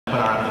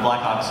Kempenaar. I'm the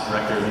Blackhawks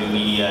Director of New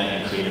Media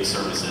and Creative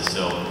Services.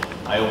 So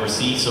I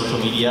oversee social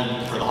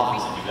media for the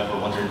Hawks. If you've ever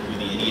wondered who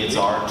the idiots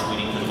are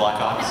tweeting for the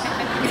Blackhawks,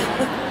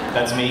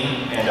 that's me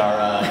and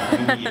our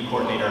new media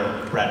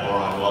coordinator, Brad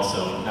Boron, who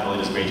also not only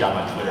does a great job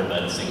on Twitter,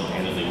 but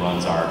single-handedly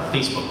runs our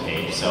Facebook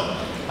page. So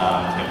you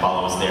can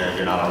follow us there if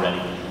you're not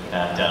already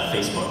at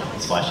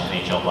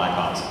Facebook/NHL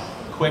Blackhawks.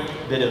 Quick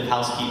bit of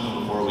housekeeping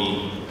before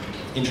we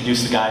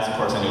introduce the guys. Of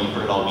course, I know you've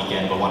heard it all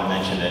weekend, but want to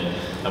mention that,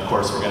 of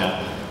course, we're going to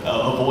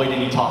avoid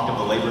any talk of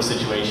the labor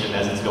situation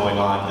as it's going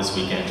on this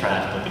weekend. Try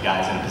not to put the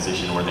guys in a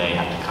position where they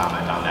have to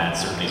comment on that,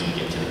 certainly as we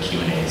get to the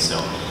Q&A. So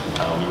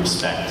we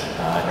respect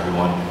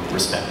everyone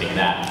respecting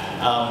that.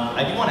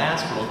 I do want to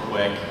ask real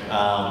quick,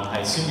 I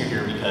assume you're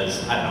here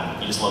because, I don't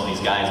know, you just love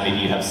these guys, maybe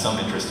you have some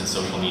interest in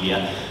social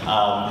media.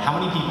 How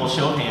many people,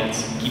 show of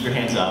hands, keep your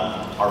hands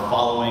up, are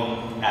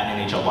following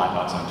 @NHL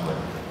Blackhawks on Twitter?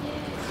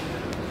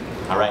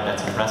 All right,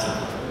 that's impressive.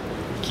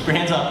 Keep your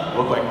hands up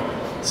real quick.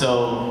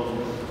 So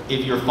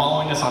if you're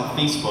following us on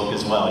Facebook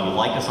as well, you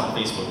like us on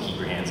Facebook, keep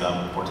your hands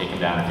up or take them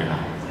down if you're not.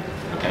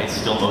 Okay,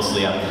 still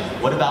mostly up.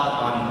 What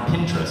about on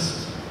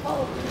Pinterest? I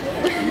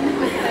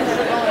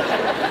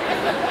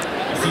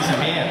see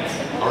some hands.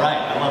 All right,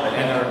 I love it.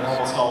 And they're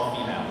almost all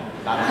female.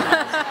 Not a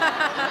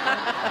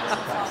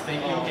surprise.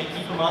 Thank you. Okay,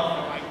 keep them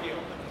up.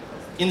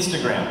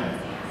 Instagram.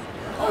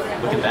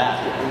 Look at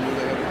that.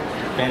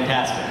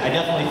 Fantastic. I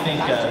definitely think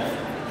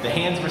the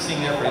hands we're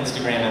seeing there for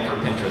Instagram and for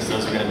Pinterest,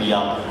 those are going to be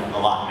up a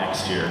lot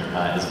next year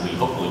as we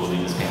hopefully will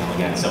leave this panel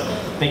again. So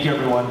thank you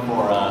everyone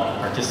for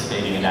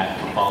participating in that,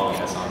 for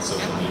following us on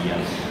social media.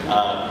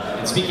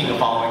 And speaking of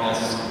following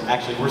us,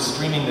 actually we're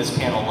streaming this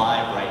panel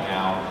live right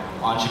now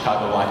on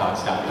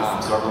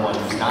ChicagoBlackhawks.com. So everyone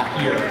who's not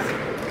here,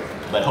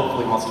 but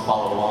hopefully wants to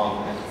follow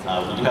along,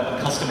 we do have a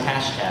custom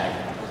hashtag.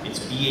 It's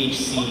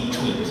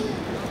BHCTweet.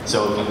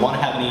 So if you want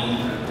to have any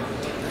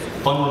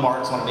fun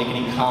remarks, want to make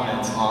any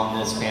comments on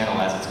this panel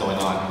as it's going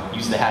on,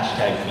 use the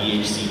hashtag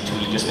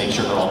BHCTweet. Just make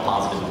sure they're all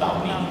positive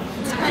about me.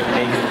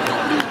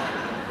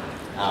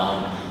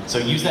 So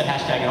use that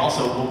hashtag, and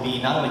also we'll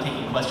be not only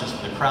taking questions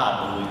from the crowd,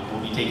 but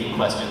we'll be taking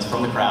questions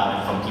from the crowd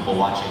and from people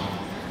watching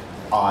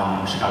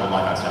on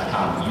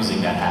ChicagoBlackhawks.com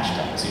using that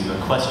hashtag. So if you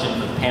have a question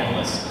for the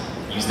panelists,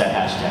 use that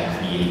hashtag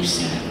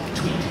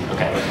BHCTweet.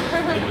 Okay,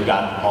 I think we've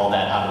got all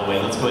that out of the way.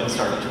 Let's go ahead and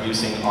start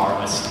introducing our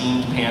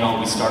esteemed panel.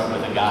 We start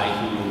with a guy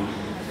who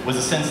was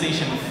a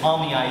sensation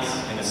on the ice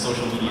and a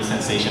social media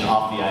sensation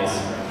off the ice,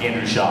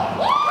 Andrew Shaw. Of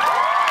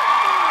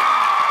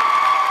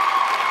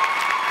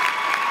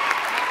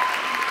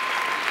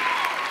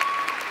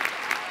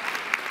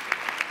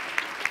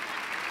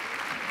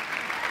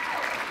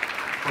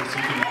course,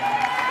 you can,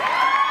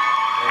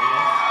 there he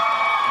is,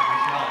 Andrew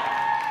Shaw.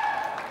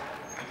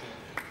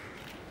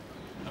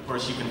 Of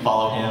course, you can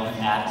follow him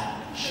at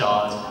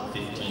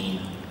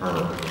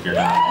Shaws15er if you're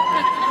not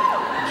already.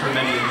 I'm sure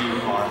many of you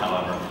are,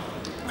 however.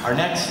 Our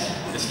next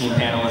esteemed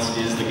panelist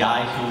is the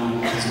guy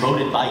who is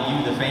voted by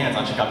you, the fans,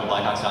 on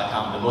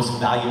ChicagoBlackhawks.com, the most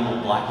valuable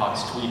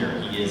Blackhawks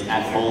tweeter. He is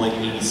at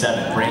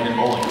Bollig87, Brandon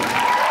Bollig.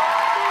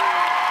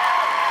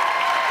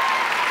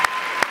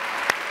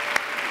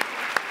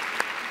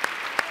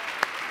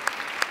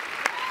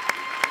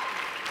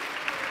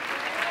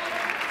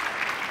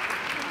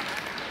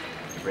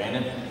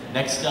 Brandon.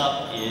 Next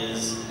up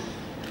is,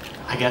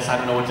 I guess I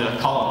don't know what to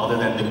call him other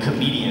than the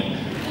comedian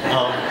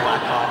of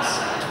Blackhawks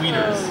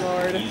tweeters. Oh,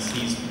 Lord.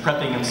 He's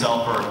prepping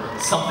himself for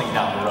something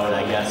down the road,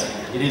 I guess.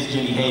 It is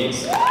Jimmy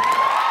Hayes. Of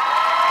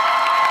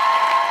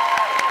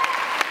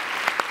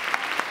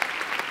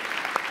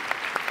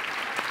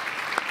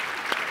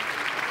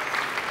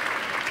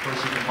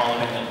course, you can follow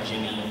him at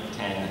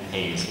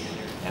Jimmy10Hayes.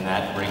 And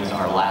that brings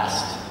our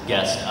last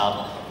guest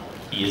up.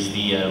 He is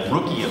the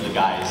rookie of the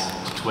guys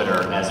to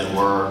Twitter, as it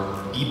were,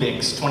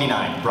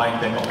 BBix29, Bryan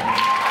Bickell.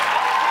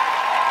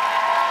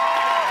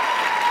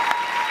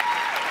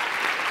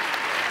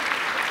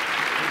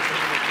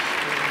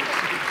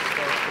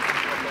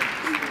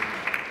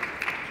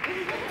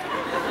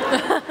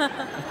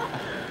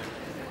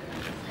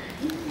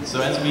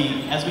 So as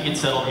we get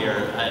settled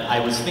here, I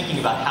was thinking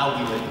about how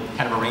we would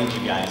kind of arrange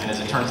you guys, and as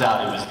it turns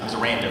out, it was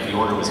random. The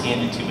order was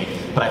handed to me.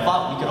 But I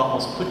thought we could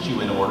almost put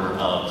you in order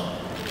of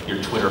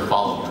your Twitter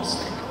followers,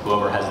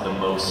 whoever has the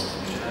most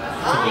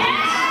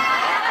tweets.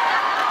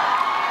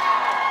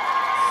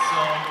 So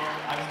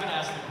I was going to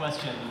ask the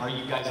question, are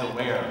you guys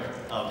aware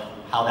of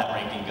how that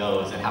ranking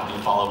goes and how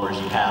many followers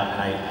you have? And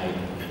I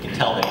can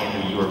tell that,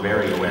 Andrew, you are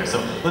very aware.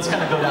 So let's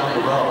kind of go down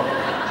the row.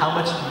 How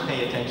much do you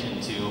pay attention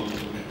to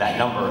that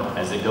number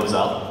as it goes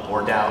up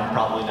or down?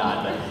 Probably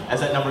not, but as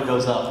that number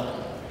goes up,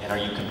 and are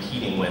you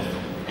competing with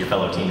your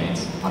fellow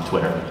teammates on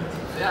Twitter?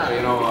 Yeah,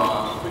 you know,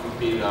 we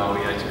compete, we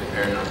like to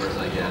compare numbers,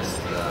 I guess,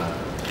 but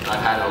I've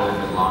had it a little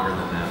bit longer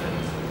than them, and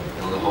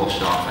you know, the whole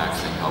Shaw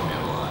facts thing helped me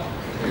out a lot.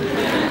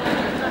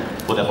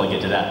 We'll definitely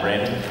get to that,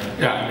 Brandon.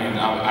 Yeah, I mean,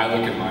 I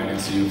look at mine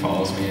and see who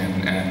follows me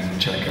and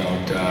check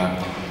out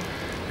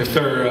if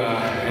there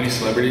are any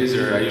celebrities,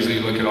 or I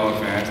usually look at all the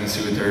fans and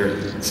see what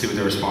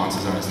their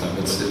responses are and stuff.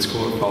 It's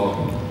cool to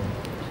follow.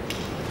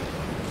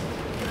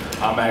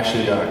 I'm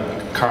actually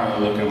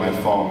currently looking at my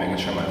phone, making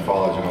sure my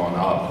followers are going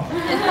up.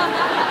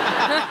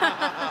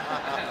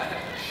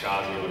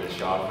 Shazzy with his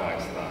shot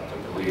facts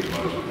took the lead,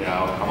 but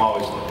yeah, I'm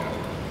always looking.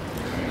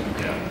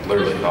 Yeah,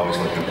 literally always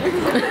looking.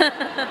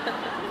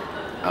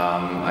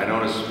 I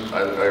noticed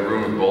I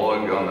room with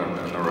Bollig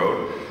on the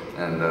road,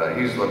 and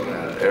he's looking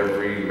at it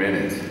every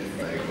minute.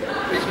 Like,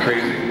 it's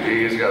crazy.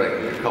 He's got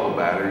like a couple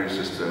batteries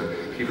just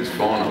to keep his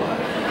phone alive.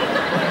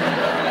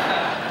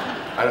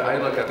 And, I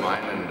look at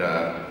mine, and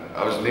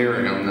I was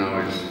nearing him.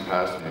 Now he's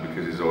passed me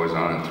because he's always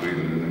on and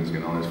tweeting and he's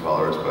getting all his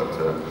followers. But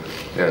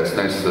yeah, it's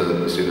nice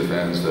to see the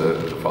fans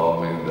to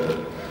follow me,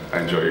 and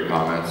I enjoy your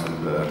comments,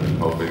 and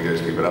hopefully you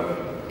guys keep it up.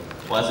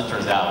 Well, as it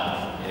turns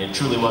out, and it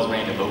truly was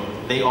random,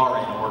 but they are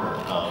in order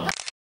of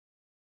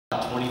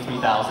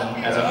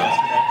 23,000 as of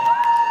yesterday.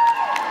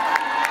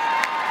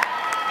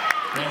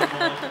 Brandon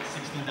Bollig,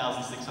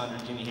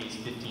 16,600, Jimmy Hayes,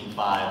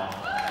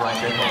 15,500, Bryan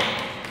Bickell,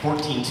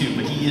 14,200,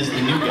 but he is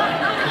the new guy.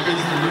 He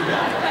is the new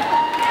guy.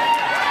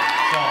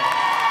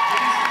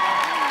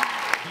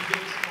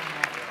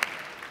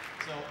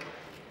 So,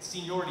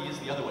 seniority is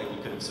the other way we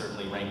could have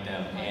certainly ranked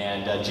them.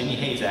 And Jimmy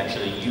Hayes,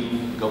 actually, you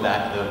go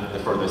back the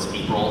furthest,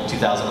 April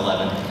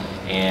 2011.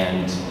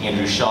 And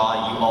Andrew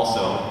Shaw, you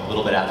also, a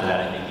little bit after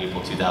that, I think,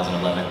 April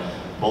 2011.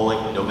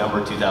 Bollig,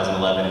 November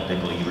 2011, and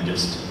Bickell, you were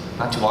just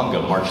not too long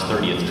ago, March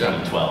 30th,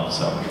 2012.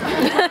 So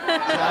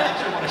I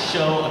actually want to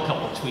show a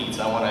couple tweets.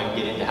 I want to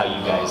get into how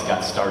you guys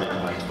got started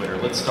on Twitter.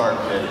 Let's start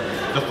with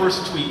the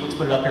first tweet. Let's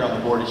put it up here on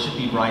the board. It should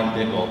be Bryan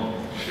Bickell.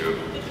 Shoot.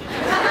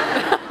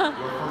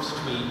 Your first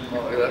tweet. Oh,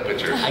 look at that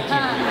picture. I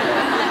can't believe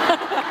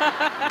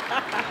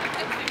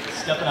it.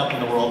 Stepping up in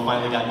the world,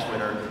 finally got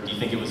Twitter. Do you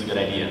think it was a good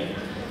idea?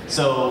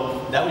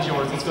 So that was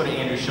yours. Let's go to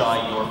Andrew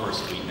Shaw, your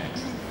first tweet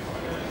next.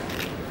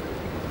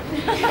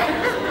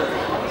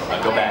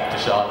 Go back to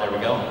Shaw, there we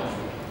go.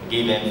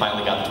 Gave in,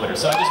 finally got the Twitter.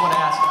 So I just want to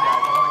ask you guys,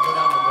 I want to go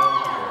down the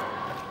road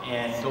here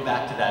and go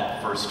back to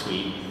that first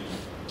tweet.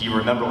 Do you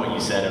remember what you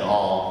said at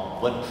all?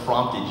 What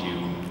prompted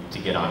you to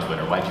get on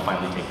Twitter? Why did you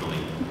finally take the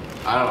lead?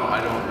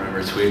 I don't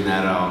remember tweeting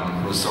that.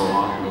 It was so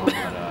long ago. But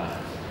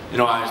you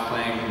know, I was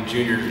playing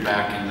juniors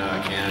back in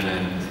Canada,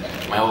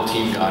 and my whole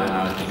team got it. And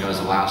I think I was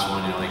the last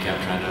one. You know, they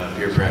kept trying to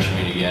peer pressure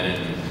me to get it.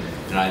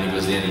 And I think it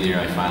was the end of the year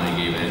I finally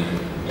gave in.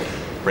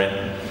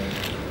 Brett?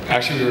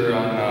 Actually, we were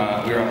on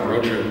a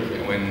road trip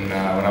when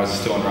I was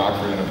still in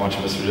Rockford, and a bunch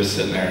of us were just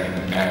sitting there,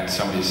 and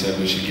somebody said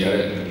we should get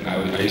it. And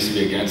I used to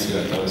be against it.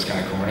 I thought it was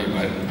kind of corny,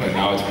 but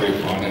now it's pretty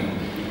fun, and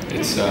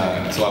it's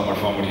a lot more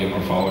fun when you get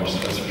more followers.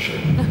 That's for sure.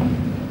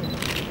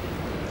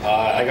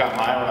 I got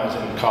mine when I was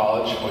in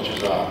college, which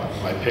is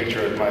my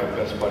picture with my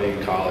best buddy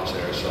in college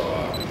there. So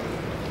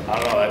I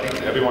don't know. I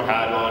think everyone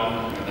had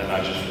one, and then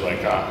I just was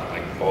like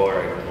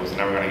Bollig, I was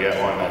never going to get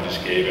one. I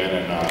just gave in,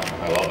 and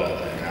I love that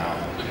thing now.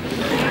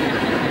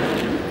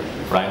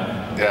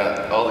 Bryan?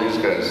 Yeah, all these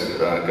guys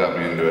got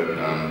me into it.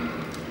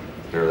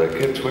 They were like,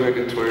 get Twitter,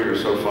 you're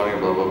so funny,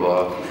 blah, blah,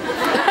 blah.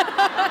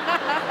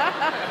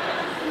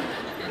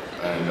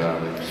 And,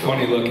 so,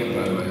 Funny looking,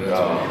 by the way.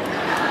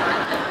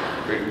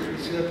 Great. You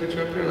see that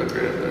picture up here? Look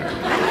great up there.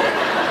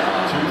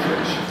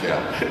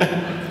 Yeah.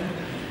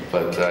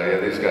 But yeah,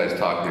 these guys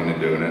talked me into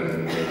doing it,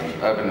 and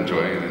I've been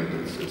enjoying it,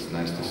 and it's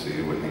nice to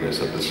see what you guys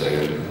have to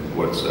say and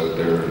what's out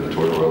there in the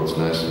Twitter world. It's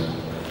nice.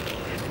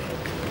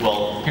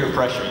 Well, peer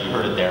pressure, you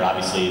heard it there,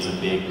 obviously is a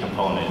big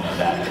component of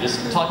that.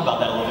 Just talk about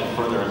that a little bit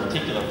further, in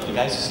particular, for the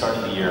guys who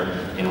started the year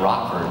in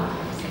Rockford.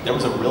 There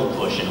was a real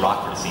push in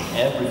Rockford to see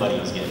everybody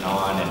was getting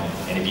on,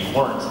 and if you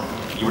weren't,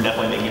 you were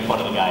definitely making fun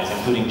of the guys,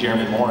 including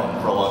Jeremy Morin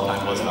for a long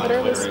time wasn't on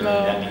Twitter, and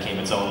that became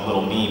its own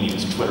little meme. He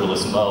was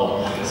Twitterless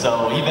Mo.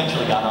 So he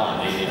eventually got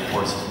on. They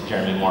forced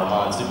Jeremy Morin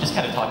on. So just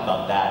kind of talk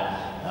about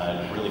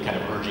that, really kind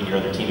of urging your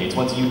other teammates.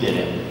 Once you did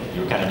it,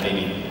 you were kind of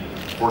maybe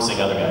forcing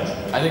other guys.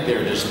 I think they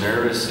were just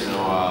nervous. You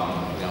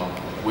know,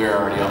 we're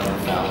already up in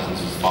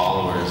thousands of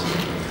followers.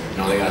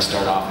 And, they got to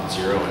start off at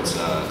zero. It's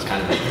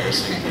kind of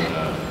embarrassing,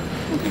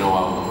 but you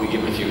know, we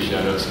give them a few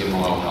shout-outs, give them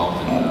a little help,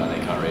 and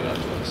they caught right up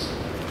to us.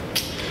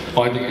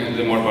 Well, I think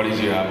the more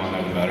buddies you have on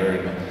there, the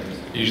better.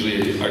 And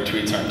usually our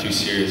tweets aren't too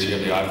serious. You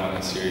have the odd one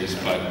that's serious,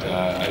 but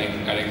I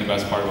think the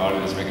best part about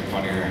it is making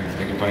fun of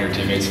your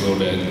teammates a little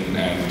bit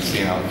and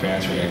seeing how the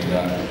fans react to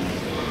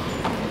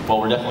that.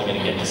 Well, we're definitely going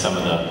to get to some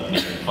of the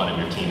making fun of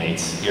your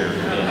teammates here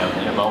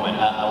in a moment.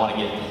 I want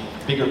to get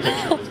bigger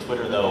picture with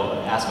Twitter, though.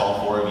 Ask all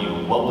four of you,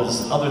 what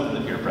was, other than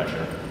the peer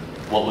pressure,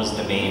 what was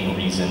the main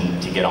reason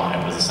to get on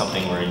it? Was it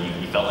something where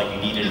you felt like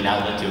you needed an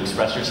outlet to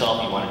express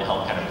yourself? You wanted to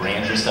help kind of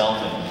brand yourself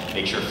and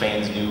make sure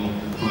fans knew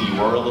who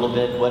you were a little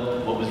bit?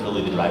 What was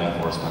really the driving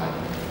force behind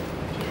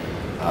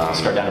it?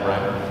 Start down to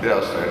Bryan. Yeah,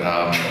 I'll start.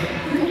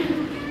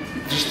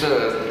 Just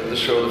to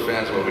show the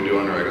fans what we do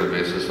on a regular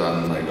basis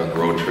on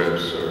road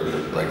trips, or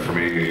like for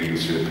me, you can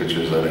see the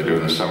pictures that I do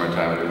in the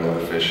summertime. I do a lot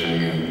of fishing,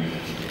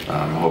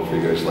 and hopefully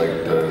you guys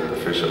like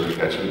the fish that we're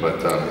catching. But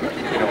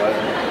you know what?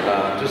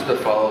 Just to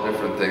follow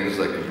different things,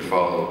 like if you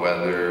follow the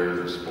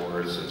weather, the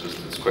sports,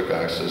 it's quick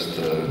access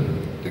to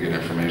get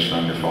information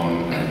on your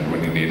phone and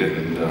when you need it.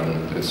 And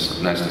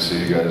it's nice to see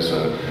you guys,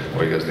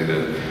 what you guys need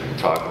to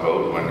talk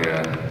about when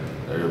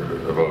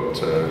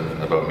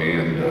about me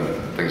and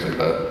things like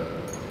that.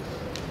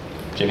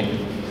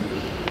 Jimmy?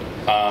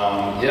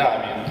 Yeah, I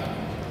mean,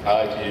 I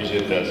like to use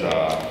it as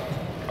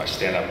my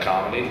stand-up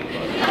comedy.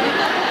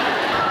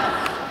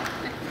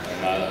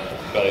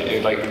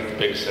 But like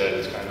Big said,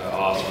 it's kind of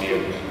awesome.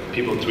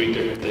 People tweet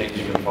different things.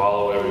 You can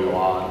follow whatever you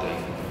want,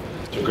 and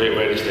it's a great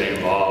way to stay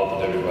involved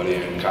with everybody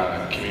and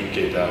kind of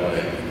communicate that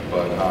way.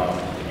 But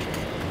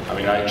I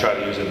mean, I try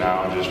to use it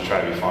now and just try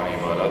to be funny.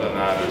 But other than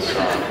that,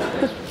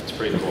 it's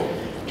pretty cool.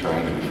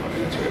 Trying to be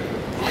funny, that's right.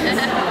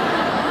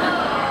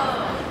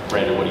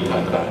 Brandon, what do you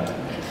think about it?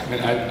 I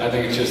mean, I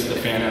think it's just the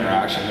fan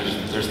interaction.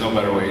 There's no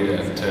better way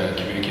to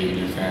communicate with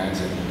your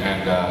fans and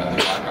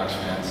the Blackhawks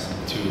fans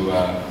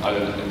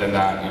other than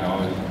that, you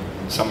know.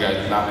 Not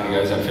many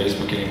guys have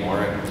Facebook anymore,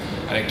 and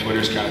I think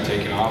Twitter's kind of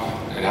taken off.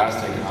 It has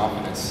taken off,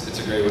 and it's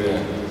a great way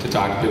to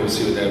talk to people,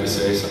 see what they have to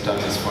say.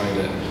 Sometimes it's funny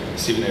to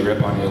see when they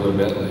rip on you a little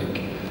bit.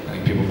 Like, I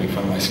think people make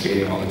fun of my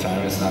skating all the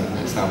time. It's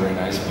not very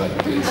nice, but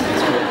it's good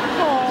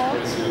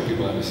to see what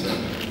people have to say.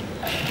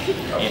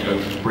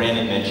 Andrew,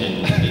 Brandon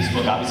mentioned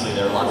Facebook. Obviously,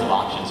 there are lots of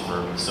options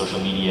for social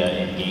media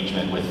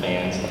engagement with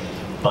fans,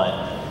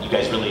 but you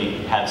guys really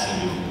have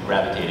seemed to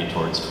gravitated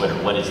towards Twitter.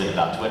 What is it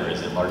about Twitter?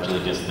 Is it largely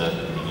just the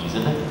ease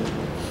of it?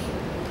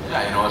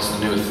 Yeah, you know, it's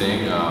the new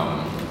thing. You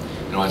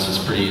know, it's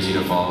just pretty easy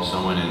to follow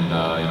someone, and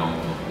you know,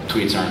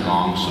 tweets aren't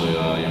long, so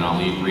you're not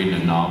reading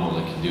a novel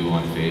like you do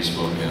on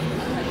Facebook. And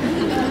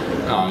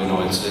you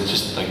know, it's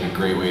just like a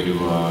great way to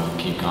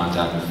keep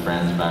contact with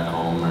friends back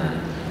home, or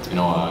you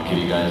know, give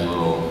you guys a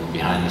little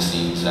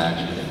behind-the-scenes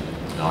action.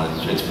 You know,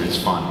 it's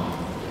fun.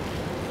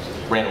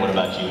 Brandon, what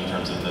about you in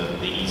terms of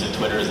the ease of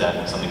Twitter? Is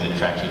that something that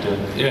attracts you to it?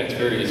 Yeah, it's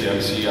very easy.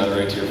 Obviously, you got it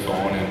right to your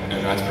phone,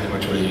 and that's pretty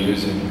much what you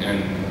use.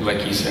 And like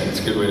he said, it's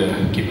a good way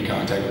to keep in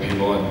contact with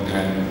people.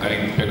 And I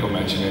think Bickell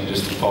mentioned it,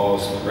 just follow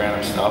some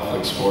random stuff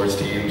like sports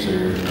teams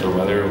or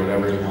weather or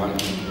whatever you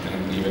want,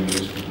 and even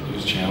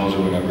news channels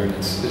or whatever. And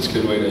it's a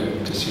good way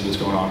to see what's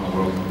going on in the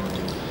world.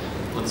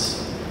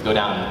 Let's go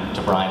down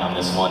to Bryan on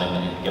this one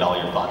and get all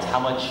your thoughts. How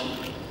much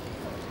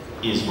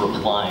is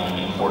replying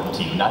important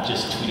to you? Not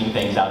just tweeting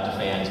things out to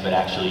fans, but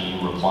actually you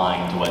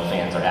replying to what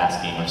fans are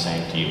asking or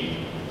saying to you?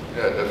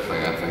 Yeah,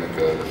 definitely. I think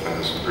the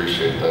fans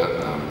appreciate that.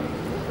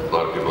 A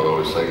lot of people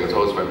always say,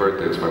 "Oh, it's my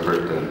birthday, it's my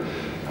birthday." And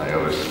I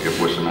always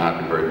wish them a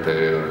happy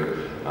birthday. Or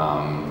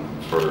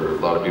for a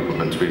lot of people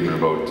have been tweeting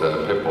about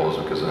pit bulls,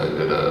 because I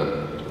did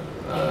a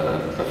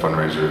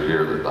fundraiser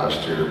here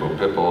last year about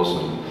pit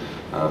bulls and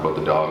about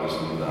the dogs,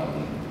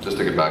 and just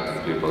to get back to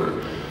the people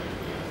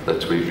that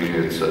tweet me,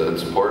 it's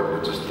important.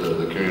 It's just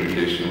the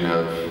communication you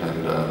have,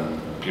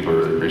 and people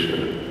really appreciate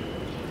it.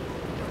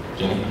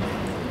 Jimmy?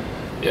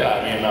 Yeah,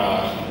 I mean,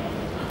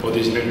 with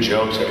these new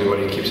jokes,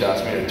 everybody keeps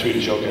asking me to tweet a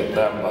joke at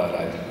them, but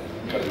I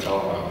gotta tell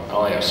them I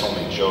only have so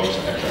many jokes.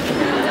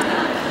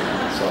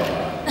 So,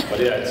 but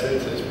yeah,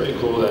 it's pretty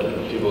cool that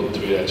people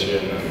tweet at you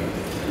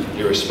and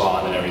you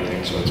respond and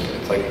everything. So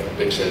it's like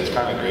Vic said, it's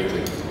kind of great to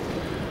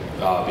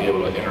be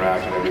able to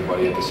interact with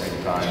everybody at the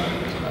same time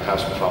and have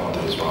some fun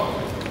with it as well.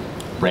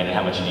 Brandon,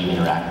 how much do you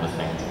interact with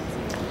fans?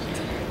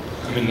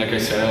 I mean, like I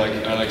said,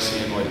 I like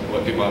seeing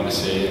what people have to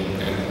say,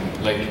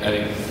 and like I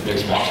think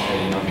Vic's mentioned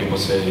it, you know, people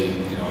say,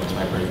 you know, it's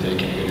my birthday,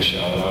 can you get a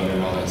shout out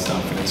and all that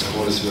stuff, and it's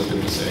cool to see what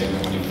people say, and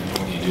then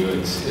when you do,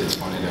 it's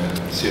funny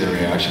to see their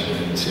reaction to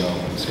it and see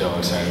how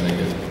excited they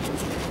get.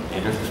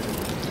 Andrew?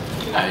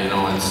 Yeah, you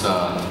know, it's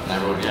I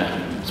wrote,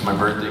 yeah, it's my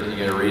birthday, can you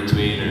get a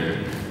retweet, or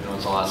you know,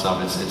 it's all that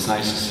stuff. It's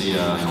nice to see you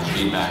know,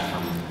 feedback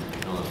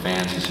from the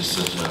fans. It's just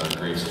such a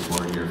great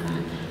support here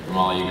from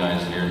all you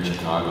guys here in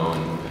Chicago,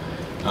 and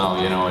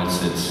you know,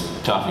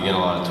 it's tough to get a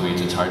lot of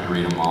tweets. It's hard to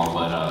read them all,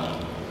 but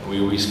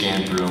we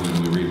scan through them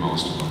and we read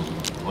most of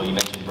them. Well, you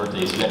mentioned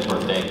birthdays. You had a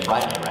birthday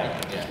Friday,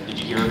 right? Yeah. Did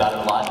you hear about it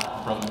a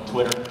lot from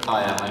Twitter? Oh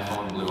yeah, my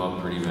phone blew up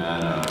pretty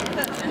bad.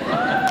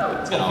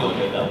 It's gonna feel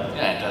good though.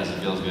 Yeah, it does. It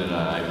feels good.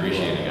 I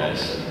appreciate it,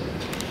 guys.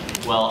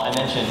 Well, I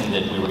mentioned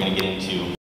that we were going to get into